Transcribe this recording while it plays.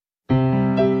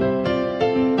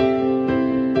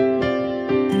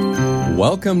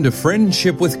Welcome to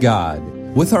Friendship with God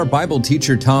with our Bible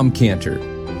teacher Tom Cantor.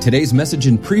 Today's message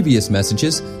and previous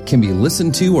messages can be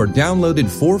listened to or downloaded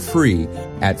for free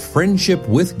at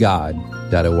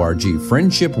friendshipwithgod.org,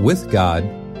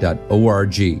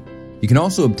 friendshipwithgod.org. You can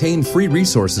also obtain free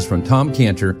resources from Tom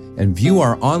Cantor and view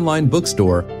our online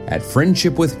bookstore at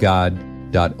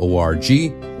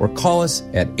friendshipwithgod.org or call us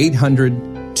at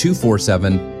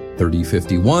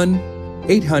 800-247-3051,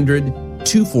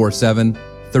 800-247-3051.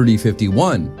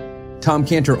 Tom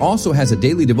Cantor also has a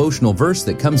daily devotional verse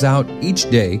that comes out each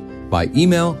day by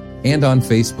email and on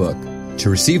Facebook. To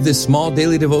receive this small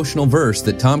daily devotional verse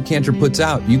that Tom Cantor puts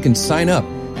out, you can sign up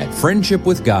at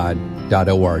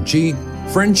friendshipwithgod.org,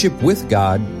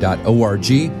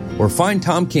 friendshipwithgod.org, or find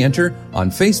Tom Cantor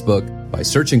on Facebook by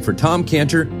searching for Tom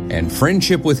Cantor and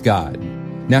Friendship with God.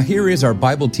 Now here is our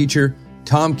Bible teacher,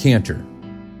 Tom Cantor.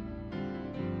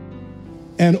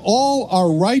 And all our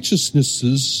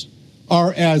righteousnesses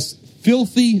are as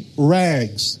filthy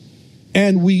rags,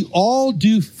 and we all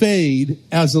do fade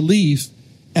as a leaf,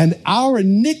 and our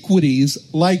iniquities,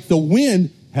 like the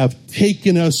wind, have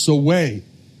taken us away.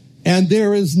 And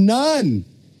there is none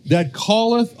that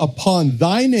calleth upon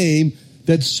thy name,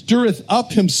 that stirreth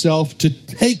up himself to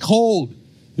take hold.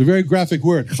 The very graphic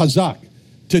word, chazak,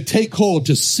 to take hold,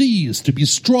 to seize, to be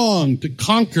strong, to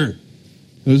conquer.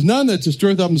 There's none that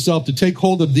stirreth up himself to take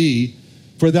hold of thee,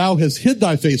 for thou hast hid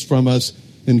thy face from us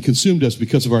and consumed us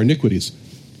because of our iniquities.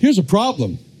 Here's a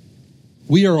problem.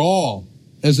 We are all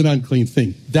as an unclean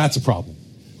thing. That's a problem.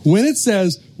 When it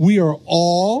says we are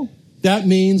all, that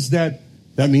means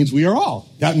we are all.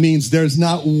 That means there's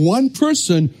not one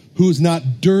person who's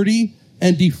not dirty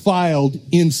and defiled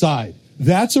inside.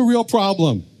 That's a real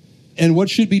problem. And what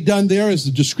should be done there is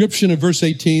the description of verse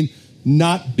 18,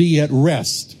 not be at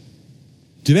rest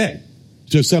today,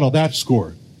 to settle that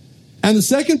score. And the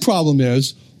second problem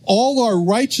is all our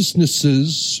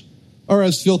righteousnesses are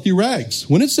as filthy rags.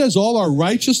 When it says all our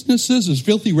righteousnesses as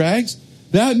filthy rags,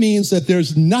 that means that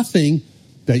there's nothing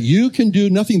that you can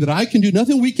do, nothing that I can do,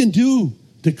 nothing we can do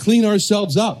to clean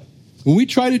ourselves up. When we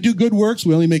try to do good works,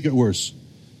 we only make it worse.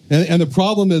 And the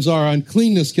problem is our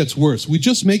uncleanness gets worse. We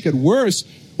just make it worse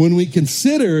when we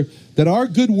consider that our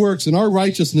good works and our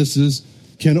righteousnesses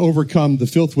can overcome the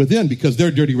filth within, because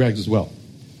they're dirty rags as well.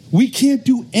 We can't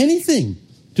do anything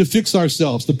to fix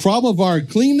ourselves. The problem of our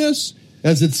uncleanness,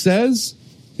 as it says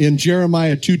in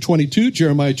Jeremiah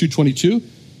 2:22,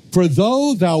 for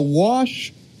though thou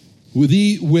wash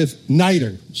thee with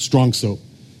niter, strong soap,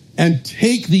 and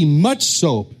take thee much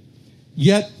soap,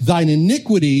 yet thine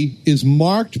iniquity is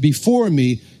marked before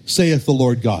me, saith the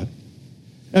Lord God.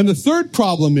 And the third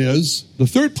problem is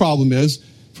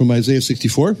from Isaiah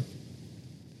 64,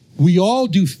 we all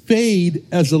do fade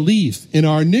as a leaf, and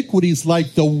our iniquities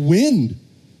like the wind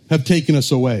have taken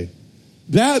us away.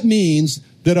 That means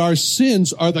that our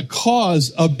sins are the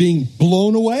cause of being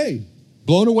blown away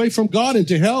from God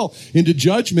into hell, into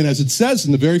judgment, as it says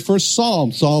in the very first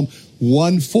Psalm, Psalm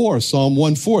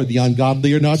 1:4. The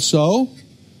ungodly are not so,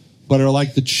 but are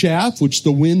like the chaff which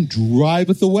the wind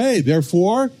driveth away.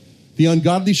 Therefore, the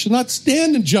ungodly shall not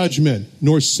stand in judgment,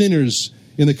 nor sinners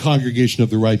in the congregation of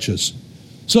the righteous.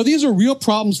 So these are real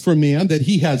problems for man, that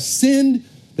he has sinned,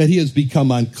 that he has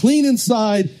become unclean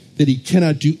inside, that he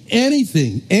cannot do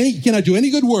anything, he cannot do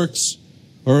any good works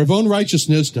or of own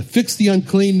righteousness to fix the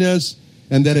uncleanness,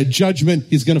 and that at judgment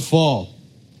he's going to fall.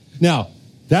 Now,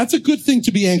 that's a good thing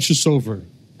to be anxious over.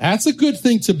 That's a good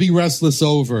thing to be restless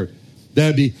over.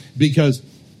 Because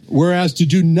whereas to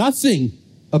do nothing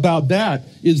about that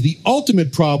is the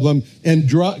ultimate problem, and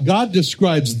God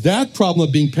describes that problem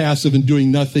of being passive and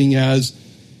doing nothing as,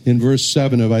 in verse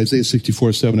 7 of Isaiah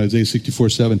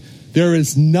 64:7, there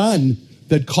is none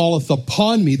that calleth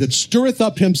upon me, that stirreth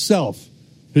up himself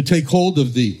to take hold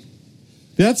of thee.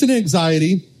 That's an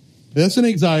anxiety. That's an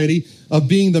anxiety of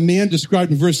being the man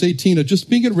described in verse 18, of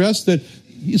just being at rest, that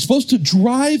is supposed to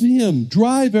drive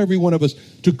every one of us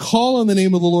to call on the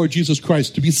name of the Lord Jesus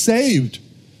Christ, to be saved,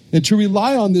 and to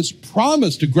rely on this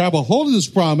promise, to grab a hold of this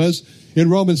promise in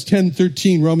Romans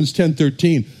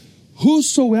 10:13.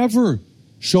 Whosoever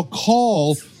shall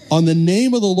call on the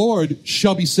name of the Lord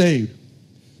shall be saved.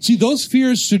 See, those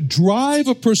fears should drive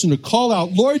a person to call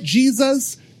out, Lord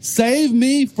Jesus, save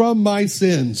me from my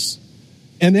sins.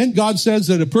 And then God says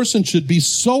that a person should be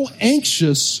so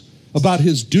anxious about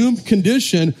his doomed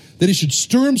condition that he should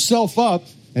stir himself up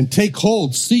and take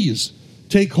hold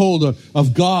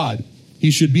of God.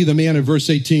 He should be the man in verse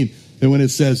 18. And when it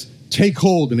says take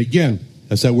hold, and again,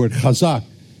 that's that word chazak,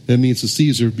 that means to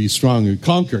seize or be strong or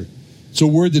conquer. It's a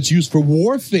word that's used for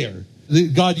warfare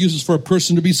that God uses for a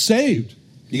person to be saved.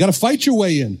 You got to fight your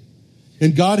way in.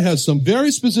 And God has some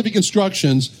very specific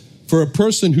instructions for a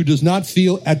person who does not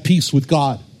feel at peace with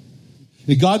God.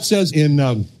 And God says in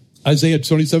Isaiah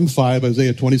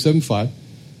 27:5,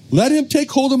 let him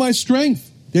take hold of my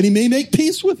strength, that he may make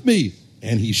peace with me,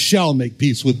 and he shall make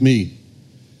peace with me.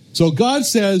 So God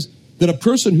says that a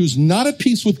person who's not at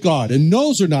peace with God and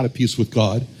knows they're not at peace with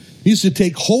God needs to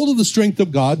take hold of the strength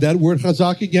of God. That word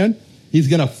chazak again. He's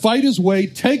going to fight his way,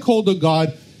 take hold of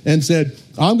God, and said,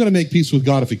 I'm going to make peace with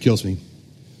God if it kills me.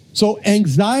 So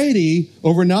anxiety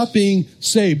over not being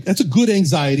saved, that's a good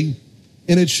anxiety,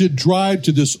 and it should drive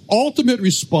to this ultimate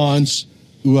response,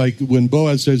 like when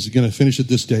Boaz says he's going to finish it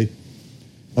this day,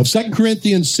 of 2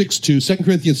 Corinthians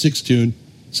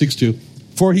 6:2,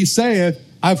 for he saith,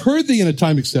 I've heard thee in a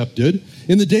time accepted,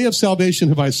 in the day of salvation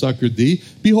have I succored thee.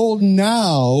 Behold,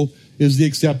 now is the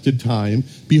accepted time.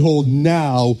 Behold,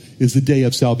 now is the day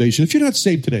of salvation. If you're not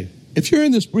saved today, if you're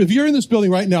in this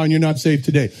building right now and you're not saved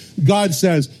today, God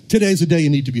says today's the day you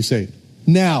need to be saved.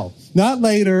 Now, not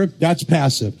later, that's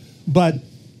passive. But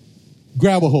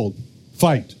grab a hold,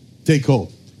 fight, take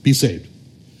hold, be saved.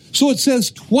 So it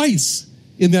says twice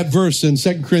in that verse in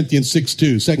 2 Corinthians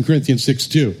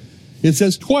 6:2. It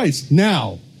says twice,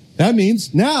 now. That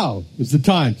means now is the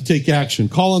time to take action.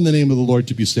 Call on the name of the Lord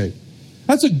to be saved.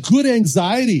 That's a good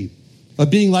anxiety of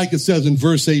being, like it says in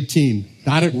verse 18,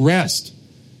 not at rest.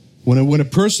 When a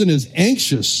person is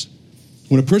anxious,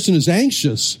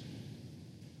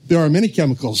 there are many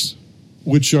chemicals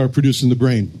which are produced in the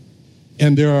brain.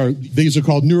 And these are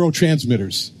called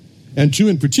neurotransmitters. And two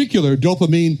in particular,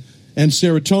 dopamine and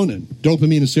serotonin.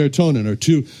 Dopamine and serotonin are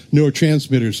two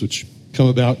neurotransmitters which come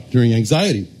about during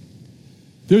anxiety.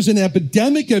 There's an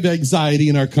epidemic of anxiety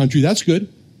in our country. That's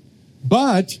good.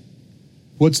 But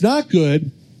what's not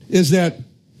good is that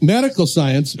medical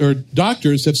science or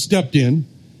doctors have stepped in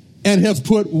and have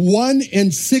put 1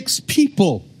 in 6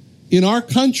 people in our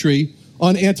country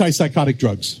on antipsychotic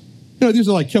drugs. These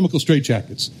are like chemical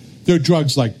straitjackets. They're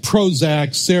drugs like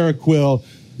Prozac, Seroquel,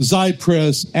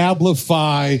 Zypres,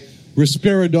 Abilify,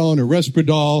 Risperidone or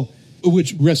Risperdal,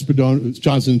 which Risperdal,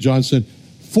 Johnson & Johnson,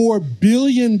 $4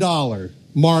 billion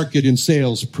market in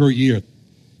sales per year.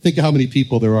 Think of how many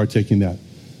people there are taking that.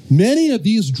 Many of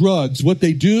these drugs, what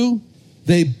they do,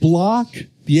 they block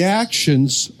the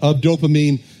actions of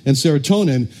dopamine and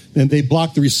serotonin, and they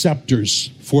block the receptors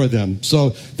for them. So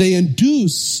they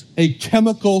induce a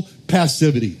chemical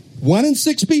passivity. 1 in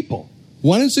 6 people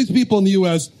in the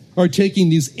U.S. are taking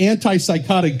these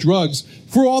antipsychotic drugs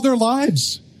for all their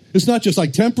lives. It's not just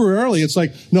like temporarily. It's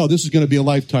like, no, this is going to be a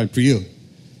lifetime for you.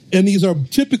 And these are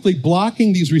typically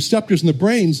blocking these receptors in the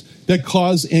brains that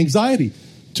cause anxiety.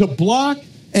 To block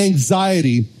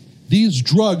anxiety, these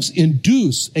drugs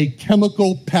induce a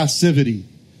chemical passivity.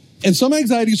 And some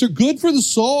anxieties are good for the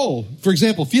soul. For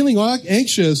example, feeling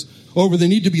anxious over the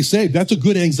need to be saved, that's a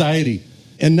good anxiety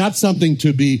and not something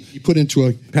to be put into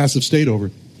a passive state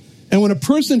over. And when a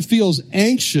person feels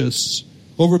anxious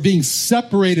over being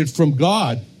separated from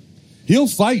God, he'll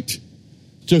fight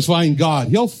to find God.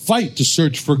 He'll fight to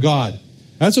search for God.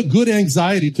 That's a good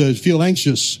anxiety, to feel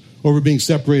anxious over being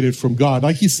separated from God.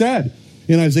 Like he said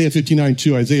in Isaiah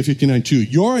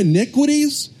 59:2, your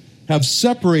iniquities have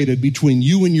separated between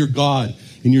you and your God,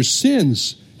 and your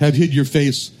sins have hid your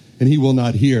face, and he will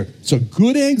not hear. It's a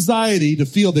good anxiety to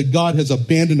feel that God has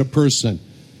abandoned a person,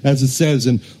 as it says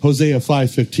in Hosea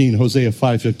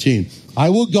 5:15. I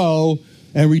will go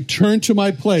and return to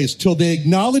my place till they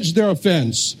acknowledge their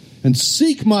offense and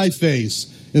seek my face.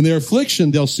 In their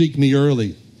affliction, they'll seek me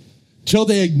early. Till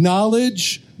they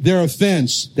acknowledge their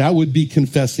offense, that would be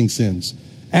confessing sins.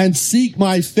 And seek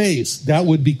my face, that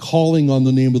would be calling on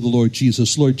the name of the Lord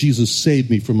Jesus. Lord Jesus, save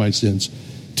me from my sins.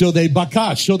 Till they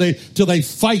bakash, till they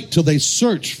fight, till they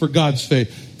search for God's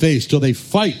face, till they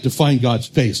fight to find God's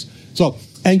face. So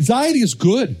anxiety is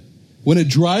good when it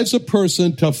drives a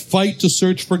person to fight to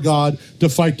search for God, to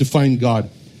fight to find God.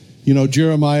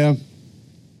 Jeremiah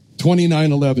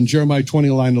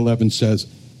 29:11 says,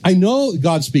 I know,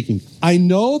 God speaking, I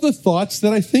know the thoughts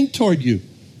that I think toward you,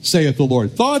 saith the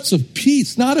Lord. Thoughts of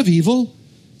peace, not of evil,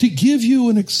 to give you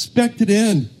an expected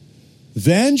end.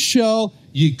 Then shall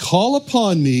ye call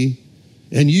upon me,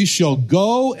 and ye shall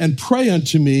go and pray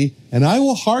unto me, and I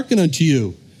will hearken unto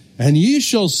you. And ye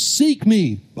shall seek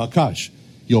me, bakash.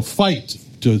 You'll fight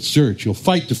to search. You'll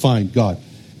fight to find God.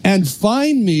 And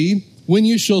find me when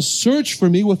you shall search for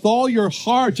me with all your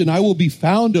heart, and I will be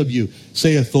found of you,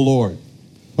 saith the Lord.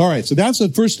 All right, so that's the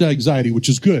first anxiety, which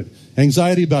is good.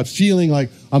 Anxiety about feeling like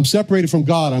I'm separated from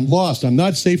God, I'm lost, I'm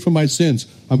not safe from my sins,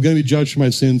 I'm going to be judged for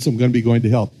my sins, I'm going to be going to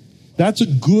hell. That's a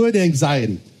good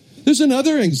anxiety. There's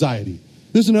another anxiety.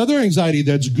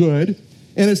 That's good,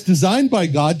 And it's designed by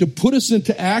God to put us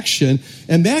into action.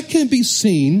 And that can be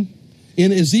seen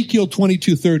in Ezekiel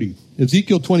 22:30.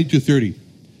 Ezekiel 22:30,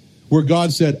 where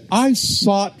God said, I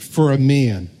sought for a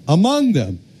man among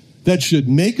them that should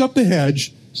make up a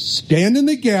hedge, stand in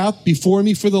the gap before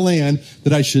me for the land,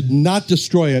 that I should not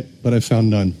destroy it, but I found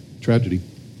none. Tragedy.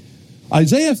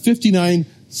 Isaiah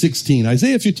 59:16.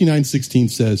 Isaiah 59:16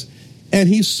 says, and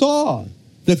he saw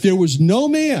that there was no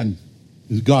man.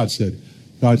 God said,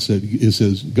 it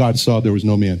says, God saw there was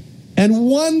no man, and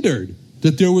wondered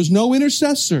that there was no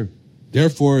intercessor.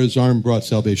 Therefore his arm brought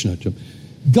salvation unto him.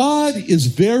 God is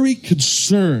very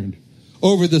concerned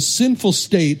over the sinful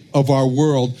state of our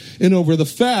world and over the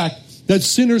fact that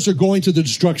sinners are going to the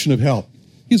destruction of hell.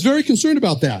 He's very concerned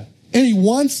about that. And he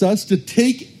wants us to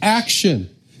take action.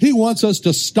 He wants us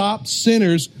to stop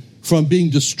sinners from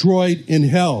being destroyed in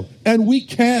hell. And we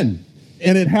can.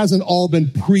 And it hasn't all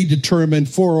been predetermined,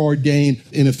 foreordained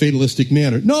in a fatalistic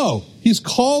manner. No, he's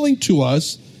calling to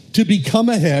us to become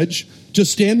a hedge, to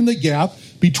stand in the gap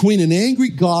between an angry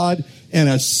God and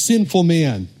a sinful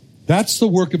man. That's the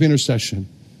work of intercession.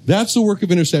 That's the work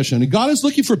of intercession. And God is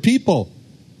looking for people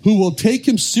who will take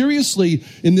him seriously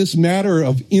in this matter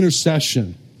of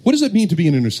intercession. What does it mean to be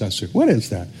an intercessor? What is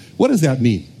that? What does that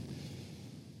mean?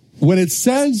 When it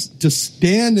says to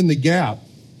stand in the gap,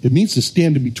 it means to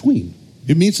stand in between.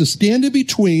 It means to stand in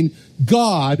between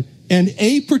God and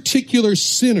a particular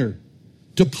sinner,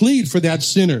 to plead for that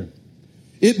sinner.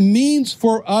 It means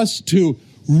for us to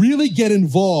really get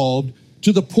involved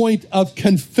to the point of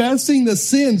confessing the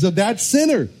sins of that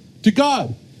sinner to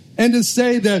God, and to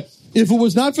say that if it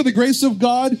was not for the grace of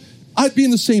God, I'd be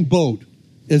in the same boat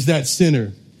as that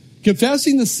sinner.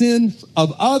 Confessing the sins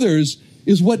of others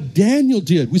is what Daniel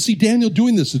did. We see Daniel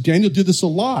doing this. Daniel did this a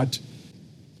lot.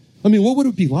 I mean, what would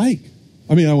it be like?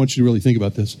 I mean, I want you to really think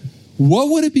about this. What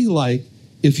would it be like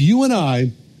if you and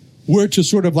I were to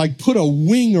sort of like put a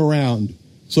wing around,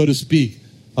 so to speak,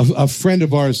 a friend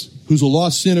of ours who's a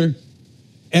lost sinner,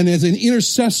 and as an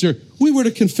intercessor, we were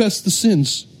to confess the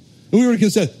sins. And we were to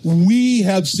confess, we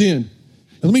have sinned.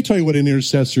 And let me tell you what an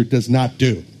intercessor does not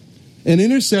do. An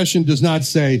intercession does not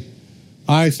say,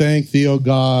 I thank thee, O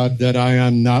God, that I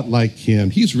am not like him.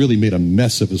 He's really made a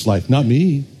mess of his life. Not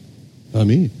me. Not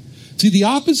me. See, the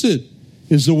opposite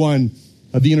is the one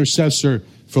of the intercessor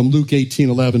from Luke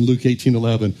 18:11. Luke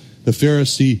 18:11. The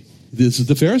Pharisee, this is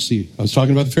the Pharisee. I was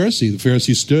talking about the Pharisee. The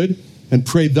Pharisee stood and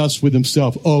prayed thus with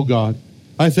himself, O God,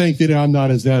 I thank thee that I'm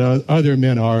not as that other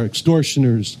men are,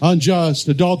 extortioners, unjust,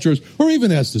 adulterers, or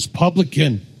even as this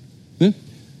publican.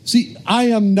 See, I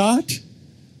am not.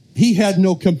 He had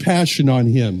no compassion on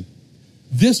him.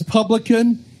 This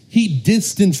publican, he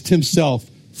distanced himself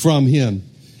from him.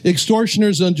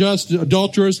 Extortioners, unjust,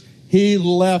 adulterers, he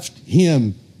left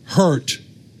him hurt.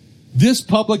 This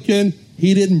publican,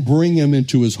 he didn't bring him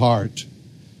into his heart.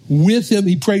 With him,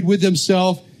 he prayed with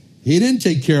himself. He didn't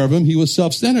take care of him. He was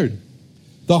self-centered.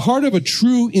 The heart of a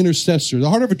true intercessor,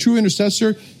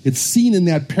 it's seen in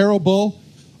that parable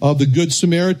of the Good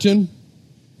Samaritan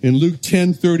in Luke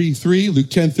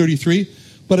 10:33.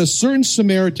 But a certain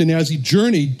Samaritan, as he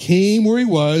journeyed, came where he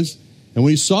was, and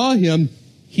when he saw him,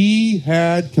 he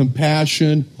had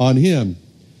compassion on him,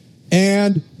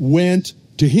 and went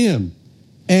to him,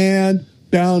 and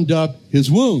bound up his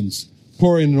wounds,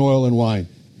 pouring in oil and wine,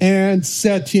 and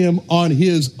set him on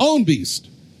his own beast,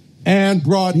 and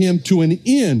brought him to an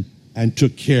inn, and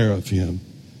took care of him.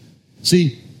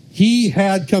 See, he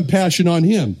had compassion on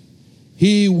him.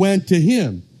 He went to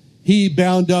him. He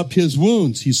bound up his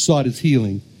wounds. He sought his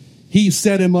healing. He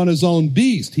set him on his own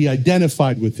beast. He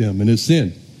identified with him in his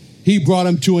sin. He brought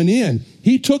him to an inn.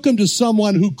 He took him to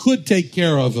someone who could take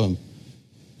care of him.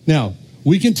 Now,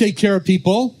 we can take care of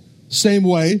people same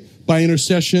way, by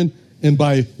intercession and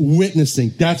by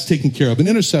witnessing. That's taking care of an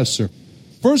intercessor.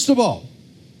 First of all,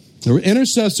 the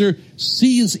intercessor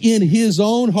sees in his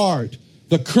own heart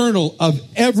the kernel of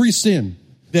every sin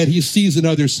that he sees in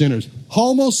other sinners,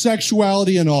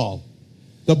 homosexuality and all.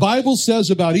 The Bible says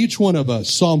about each one of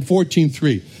us, Psalm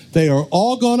 14:3, they are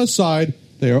all gone aside,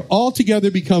 they are all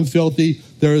together become filthy,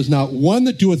 there is not one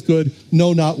that doeth good,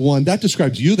 no, not one. That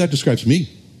describes you, that describes me.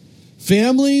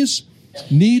 Families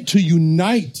need to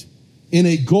unite in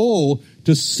a goal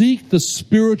to seek the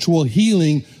spiritual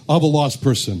healing of a lost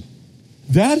person.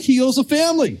 That heals a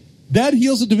family. That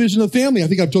heals a division of the family. I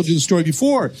think I've told you the story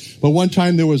before. But one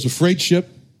time there was a freight ship,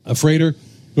 a freighter,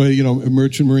 a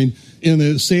merchant marine,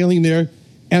 sailing there.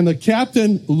 And the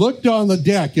captain looked on the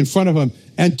deck in front of him,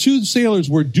 and two sailors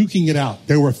were duking it out.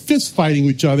 They were fist fighting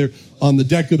each other on the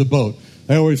deck of the boat.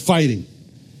 They were fighting.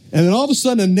 And then all of a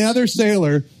sudden, another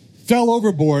sailor fell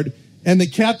overboard, and the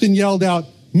captain yelled out,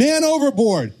 Man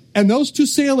overboard. And those two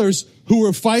sailors who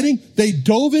were fighting, they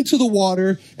dove into the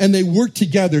water and they worked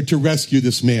together to rescue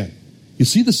this man. You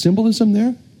see the symbolism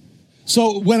there?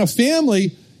 So when a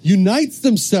family unites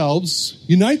themselves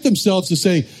to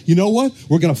say, you know what?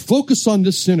 We're going to focus on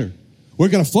this sinner. We're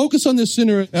going to focus on this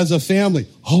sinner as a family.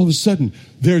 All of a sudden,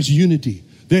 there's unity.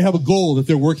 They have a goal that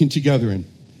they're working together in.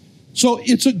 So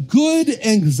it's a good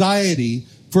anxiety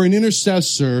for an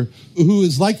intercessor who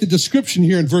is like the description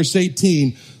here in verse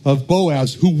 18 of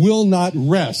Boaz, who will not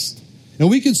rest. And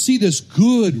we can see this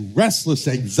good, restless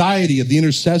anxiety of the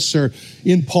intercessor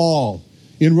in Paul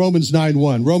in Romans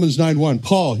 9:1. Romans 9:1.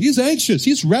 Paul, he's anxious.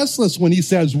 He's restless when he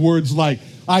says words like,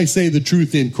 I say the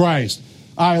truth in Christ.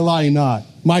 I lie not.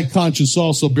 My conscience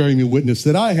also bearing me witness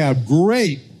that I have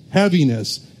great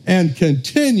heaviness and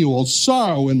continual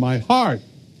sorrow in my heart.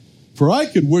 For I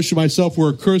could wish myself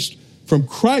were accursed from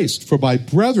Christ for my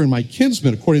brethren, my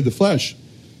kinsmen, according to the flesh.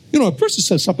 You know, a person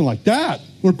says something like that.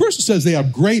 When a person says they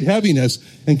have great heaviness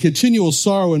and continual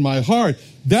sorrow in my heart,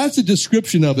 that's a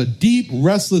description of a deep,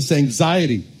 restless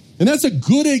anxiety. And that's a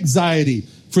good anxiety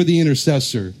for the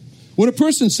intercessor. When a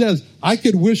person says, I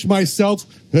could wish myself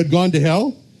had gone to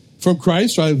hell from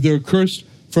Christ, or they're cursed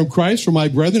from Christ for my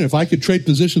brethren, if I could trade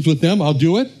positions with them, I'll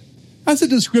do it. That's a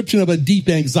description of a deep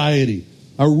anxiety,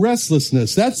 a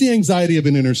restlessness. That's the anxiety of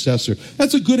an intercessor.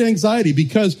 That's a good anxiety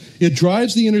because it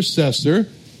drives the intercessor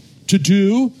to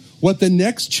do what the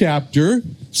next chapter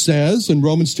says in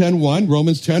Romans 10:1.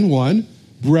 Romans 10:1,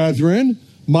 brethren,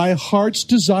 my heart's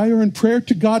desire and prayer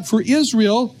to God for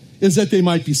Israel is that they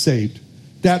might be saved.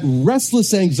 That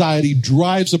restless anxiety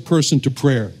drives a person to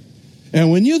prayer.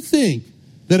 And when you think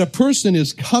that a person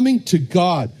is coming to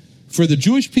God for the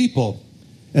Jewish people,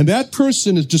 and that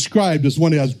person is described as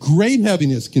one who has great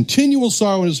heaviness, continual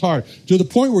sorrow in his heart, to the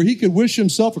point where he could wish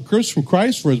himself accursed from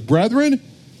Christ for his brethren,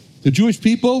 the Jewish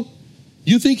people,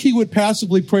 you think he would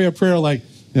passively pray a prayer like,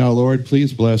 now, Lord,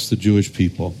 please bless the Jewish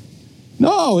people.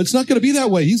 No, it's not going to be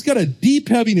that way. He's got a deep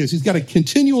heaviness. He's got a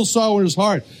continual sorrow in his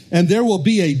heart. And there will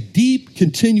be a deep,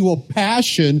 continual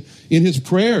passion in his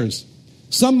prayers.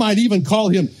 Some might even call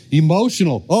him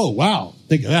emotional. Oh, wow.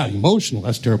 Think of that. Emotional.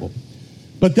 That's terrible.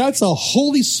 But that's a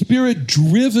Holy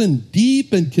Spirit-driven,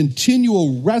 deep and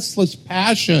continual restless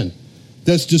passion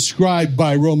that's described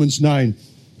by Romans 9,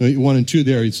 1 and 2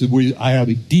 there. He said, I have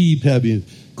a deep heaviness,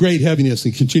 great heaviness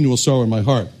and continual sorrow in my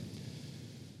heart.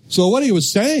 So what he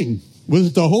was saying was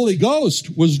that the Holy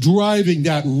Ghost was driving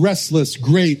that restless,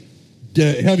 great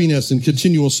heaviness and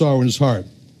continual sorrow in his heart.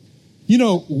 You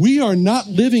know, we are not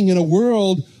living in a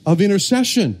world of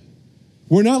intercession.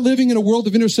 We're not living in a world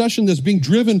of intercession that's being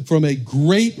driven from a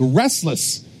great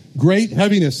restless, great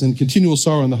heaviness and continual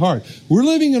sorrow in the heart. We're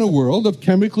living in a world of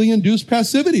chemically induced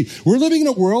passivity. We're living in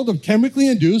a world of chemically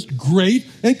induced great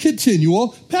and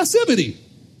continual passivity.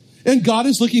 And God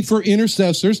is looking for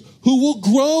intercessors who will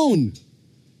groan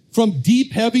from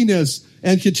deep heaviness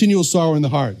and continual sorrow in the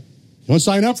heart. You want to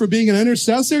sign up for being an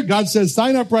intercessor? God says,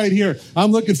 sign up right here.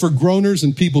 I'm looking for groaners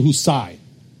and people who sigh.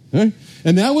 Okay?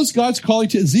 And that was God's calling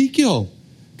to Ezekiel.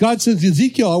 God says,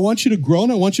 Ezekiel, I want you to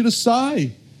groan. I want you to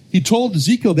sigh. He told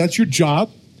Ezekiel, that's your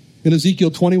job. In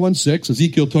Ezekiel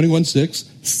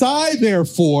 21:6, sigh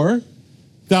therefore,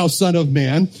 thou son of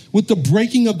man, with the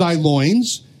breaking of thy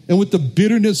loins and with the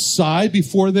bitterness sigh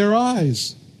before their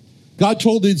eyes. God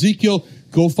told Ezekiel,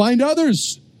 go find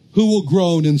others who will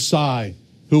groan and sigh,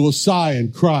 who will sigh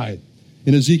and cry.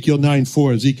 In Ezekiel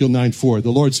 9:4,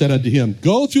 the Lord said unto him,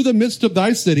 go through the midst of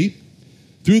thy city,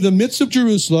 through the midst of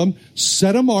Jerusalem,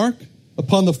 set a mark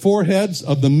upon the foreheads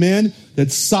of the men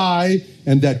that sigh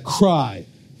and that cry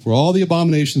for all the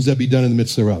abominations that be done in the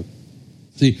midst thereof.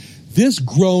 See, this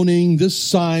groaning, this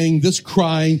sighing, this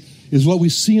crying is what we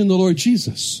see in the Lord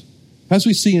Jesus, as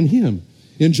we see in him.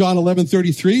 In John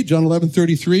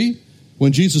 11:33,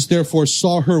 when Jesus therefore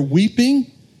saw her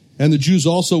weeping, and the Jews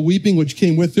also weeping, which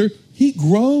came with her, he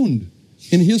groaned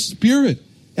in his spirit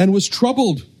and was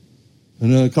troubled.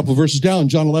 And a couple of verses down,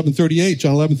 John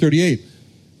 11:38,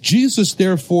 Jesus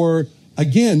therefore,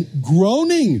 again,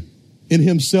 groaning in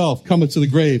himself, cometh to the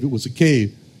grave. It was a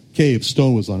cave,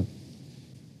 stone was on it.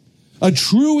 A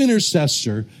true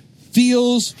intercessor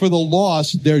feels for the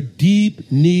lost their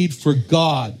deep need for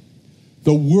God.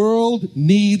 The world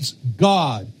needs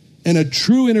God. And a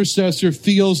true intercessor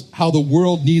feels how the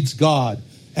world needs God.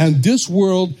 And this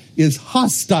world is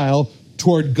hostile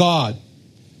toward God.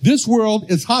 This world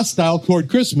is hostile toward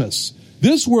Christmas.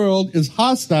 This world is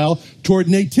hostile toward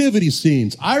nativity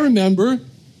scenes. I remember,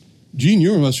 Gene,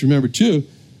 you must remember too,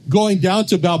 going down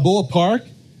to Balboa Park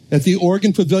at the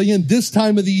Oregon Pavilion this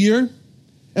time of the year,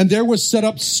 and there were set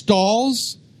up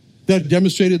stalls that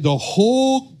demonstrated the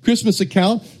whole Christmas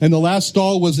account, and the last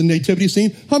stall was a nativity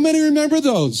scene? How many remember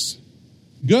those?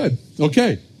 Good.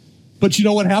 Okay. But you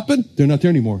know what happened? They're not there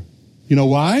anymore. You know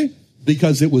why?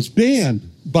 Because it was banned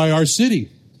by our city.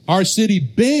 Our city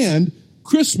banned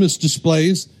Christmas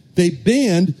displays. They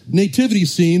banned nativity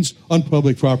scenes on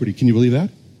public property. Can you believe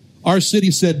that? Our city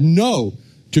said no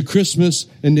to Christmas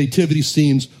and nativity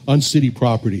scenes on city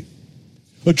property.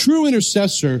 A true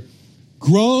intercessor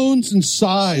groans and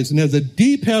sighs and has a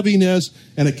deep heaviness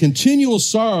and a continual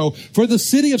sorrow for the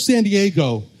city of San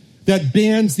Diego that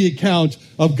bans the account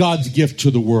of God's gift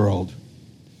to the world.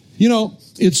 You know,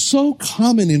 it's so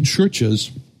common in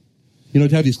churches, you know,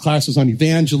 to have these classes on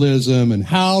evangelism and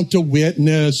how to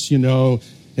witness, you know,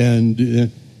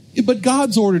 but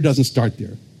God's order doesn't start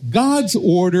there. God's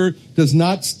order does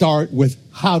not start with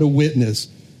how to witness.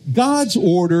 God's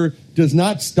order does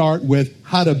not start with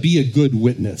how to be a good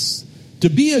witness. To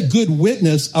be a good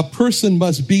witness, a person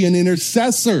must be an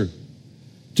intercessor.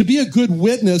 To be a good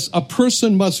witness, a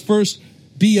person must first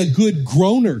be a good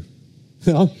groaner,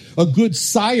 you know, a good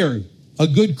sire, a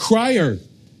good crier,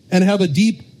 and have a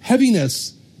deep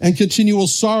heaviness and continual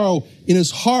sorrow in his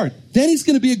heart. Then he's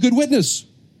going to be a good witness.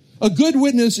 A good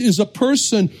witness is a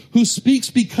person who speaks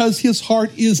because his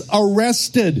heart is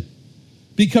arrested,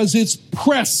 because it's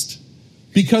pressed,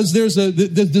 because there's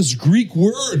this Greek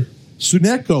word,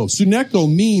 suneko.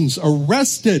 Suneko means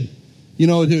arrested. You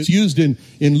know, it's used in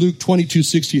Luke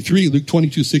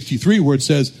 22:63, where it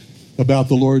says about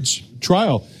the Lord's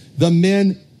trial. The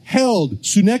men held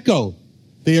suneko.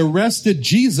 They arrested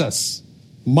Jesus,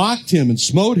 mocked him and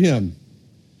smote him.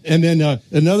 And then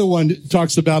another one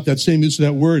talks about that same use of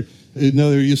that word,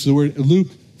 another use of the word, Luke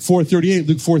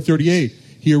 4:38.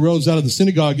 He arose out of the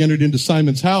synagogue, entered into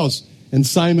Simon's house, and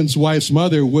Simon's wife's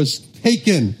mother was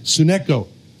taken, suneko,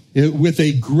 with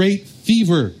a great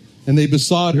fever, and they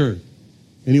besought her.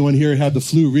 Anyone here had the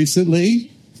flu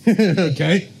recently?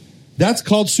 Okay. That's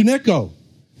called suneko.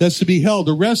 That's to be held,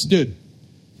 arrested.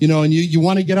 You know, and you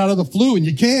want to get out of the flu, and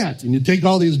you can't. And you take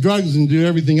all these drugs and do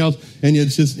everything else, and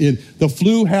it's just, the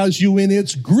flu has you in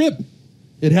its grip.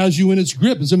 It has you in its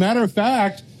grip. As a matter of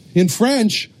fact, in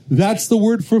French, that's the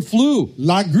word for flu,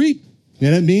 la grippe.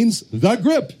 And it means the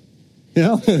grip. You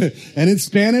know? And in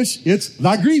Spanish, it's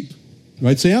la grippe.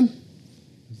 Right, Sam?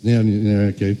 Yeah,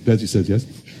 okay. Betsy says yes.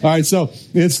 All right, so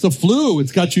it's the flu.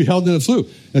 It's got you held in the flu.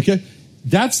 Okay?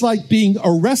 That's like being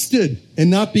arrested and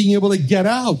not being able to get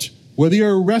out. Whether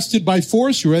you're arrested by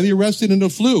force or whether you're arrested in the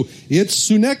flu, it's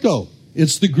suneko.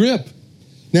 It's the grip.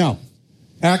 Now,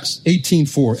 Acts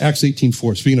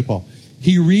 18:4, speaking of Paul.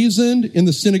 He reasoned in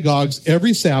the synagogues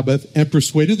every Sabbath and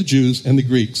persuaded the Jews and the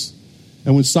Greeks.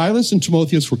 And when Silas and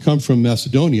Timotheus were come from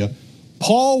Macedonia,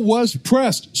 Paul was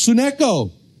pressed,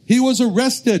 suneko. He was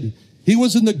arrested. He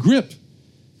was in the grip.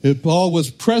 Paul was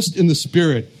pressed in the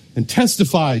spirit and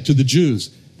testified to the Jews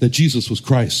that Jesus was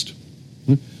Christ.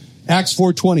 Acts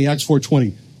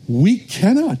 4:20. We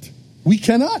cannot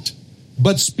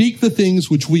but speak the things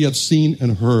which we have seen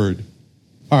and heard.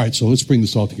 All right, so let's bring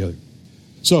this all together.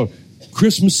 So,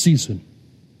 Christmas season,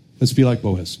 let's be like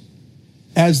Boaz.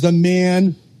 As the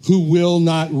man who will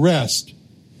not rest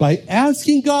by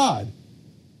asking God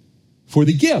for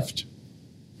the gift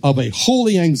of a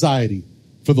holy anxiety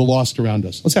for the lost around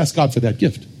us. Let's ask God for that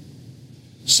gift.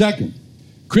 Second,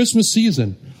 Christmas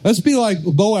season, let's be like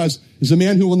Boaz is a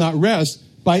man who will not rest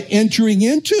by entering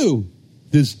into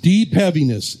this deep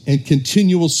heaviness and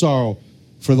continual sorrow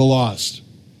for the lost.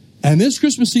 And this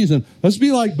Christmas season, let's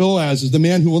be like Boaz is the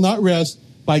man who will not rest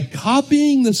by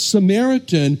copying the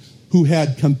Samaritan who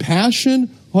had compassion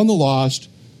on the lost,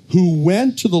 who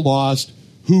went to the lost,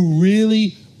 who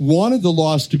really wanted the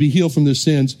lost to be healed from their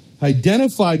sins,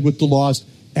 identified with the lost,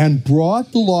 and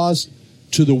brought the lost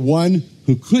to the one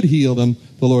who could heal them,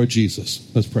 the Lord Jesus.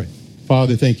 Let's pray.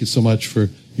 Father, thank you so much for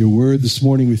your word this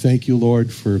morning. We thank you,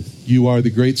 Lord, for you are the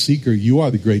great seeker. You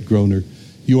are the great groaner.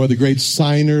 You are the great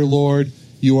signer, Lord.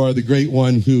 You are the great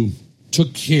one who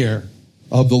took care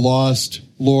of the lost,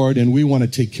 Lord, and we want to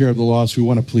take care of the lost. We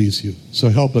want to please you. So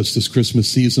help us this Christmas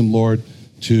season, Lord,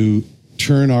 to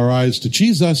turn our eyes to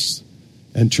Jesus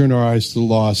and turn our eyes to the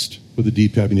lost with a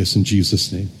deep heaviness in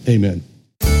Jesus' name. Amen.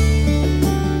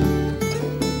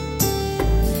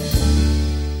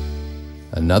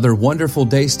 Another wonderful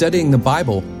day studying the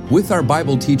Bible with our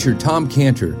Bible teacher, Tom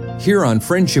Cantor, here on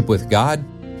Friendship with God.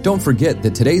 Don't forget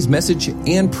that today's message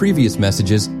and previous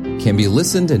messages can be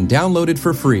listened and downloaded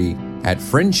for free at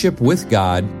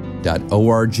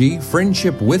friendshipwithgod.org,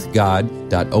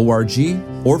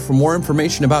 friendshipwithgod.org, or for more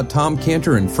information about Tom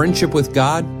Cantor and Friendship with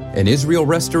God and Israel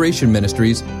Restoration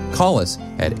Ministries, call us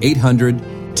at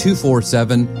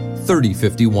 800-247-5600.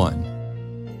 3051.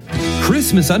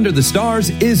 Christmas Under the Stars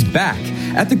is back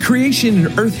at the Creation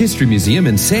and Earth History Museum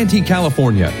in Santee,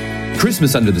 California.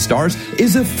 Christmas Under the Stars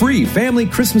is a free family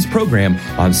Christmas program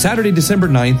on Saturday, December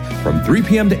 9th from 3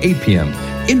 p.m. to 8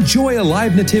 p.m. Enjoy a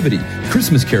live nativity,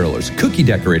 Christmas carolers, cookie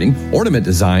decorating, ornament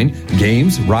design,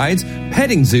 games, rides,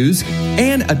 petting zoos,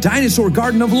 and a dinosaur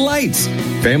garden of lights.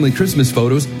 Family Christmas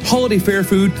photos, holiday fair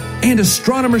food, and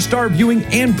astronomer star viewing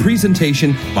and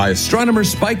presentation by astronomer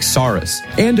Spike Saris.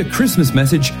 And a Christmas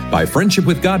message by Friendship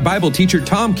with God Bible teacher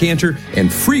Tom Cantor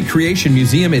and free Creation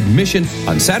Museum admission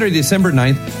on Saturday, December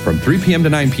 9th from 3 p.m. to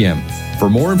 9 p.m. For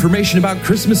more information about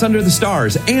Christmas Under the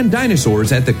Stars and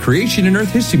dinosaurs at the Creation and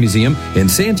Earth History Museum in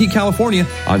Santee, California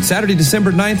on Saturday,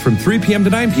 December 9th from 3 p.m. to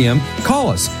 9 p.m., call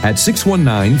us at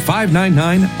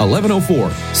 619-599-1104,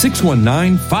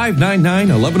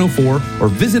 619-599-1104, or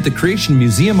visit the Creation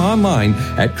Museum online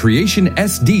at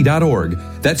creationsd.org.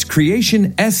 That's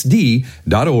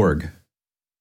creationsd.org.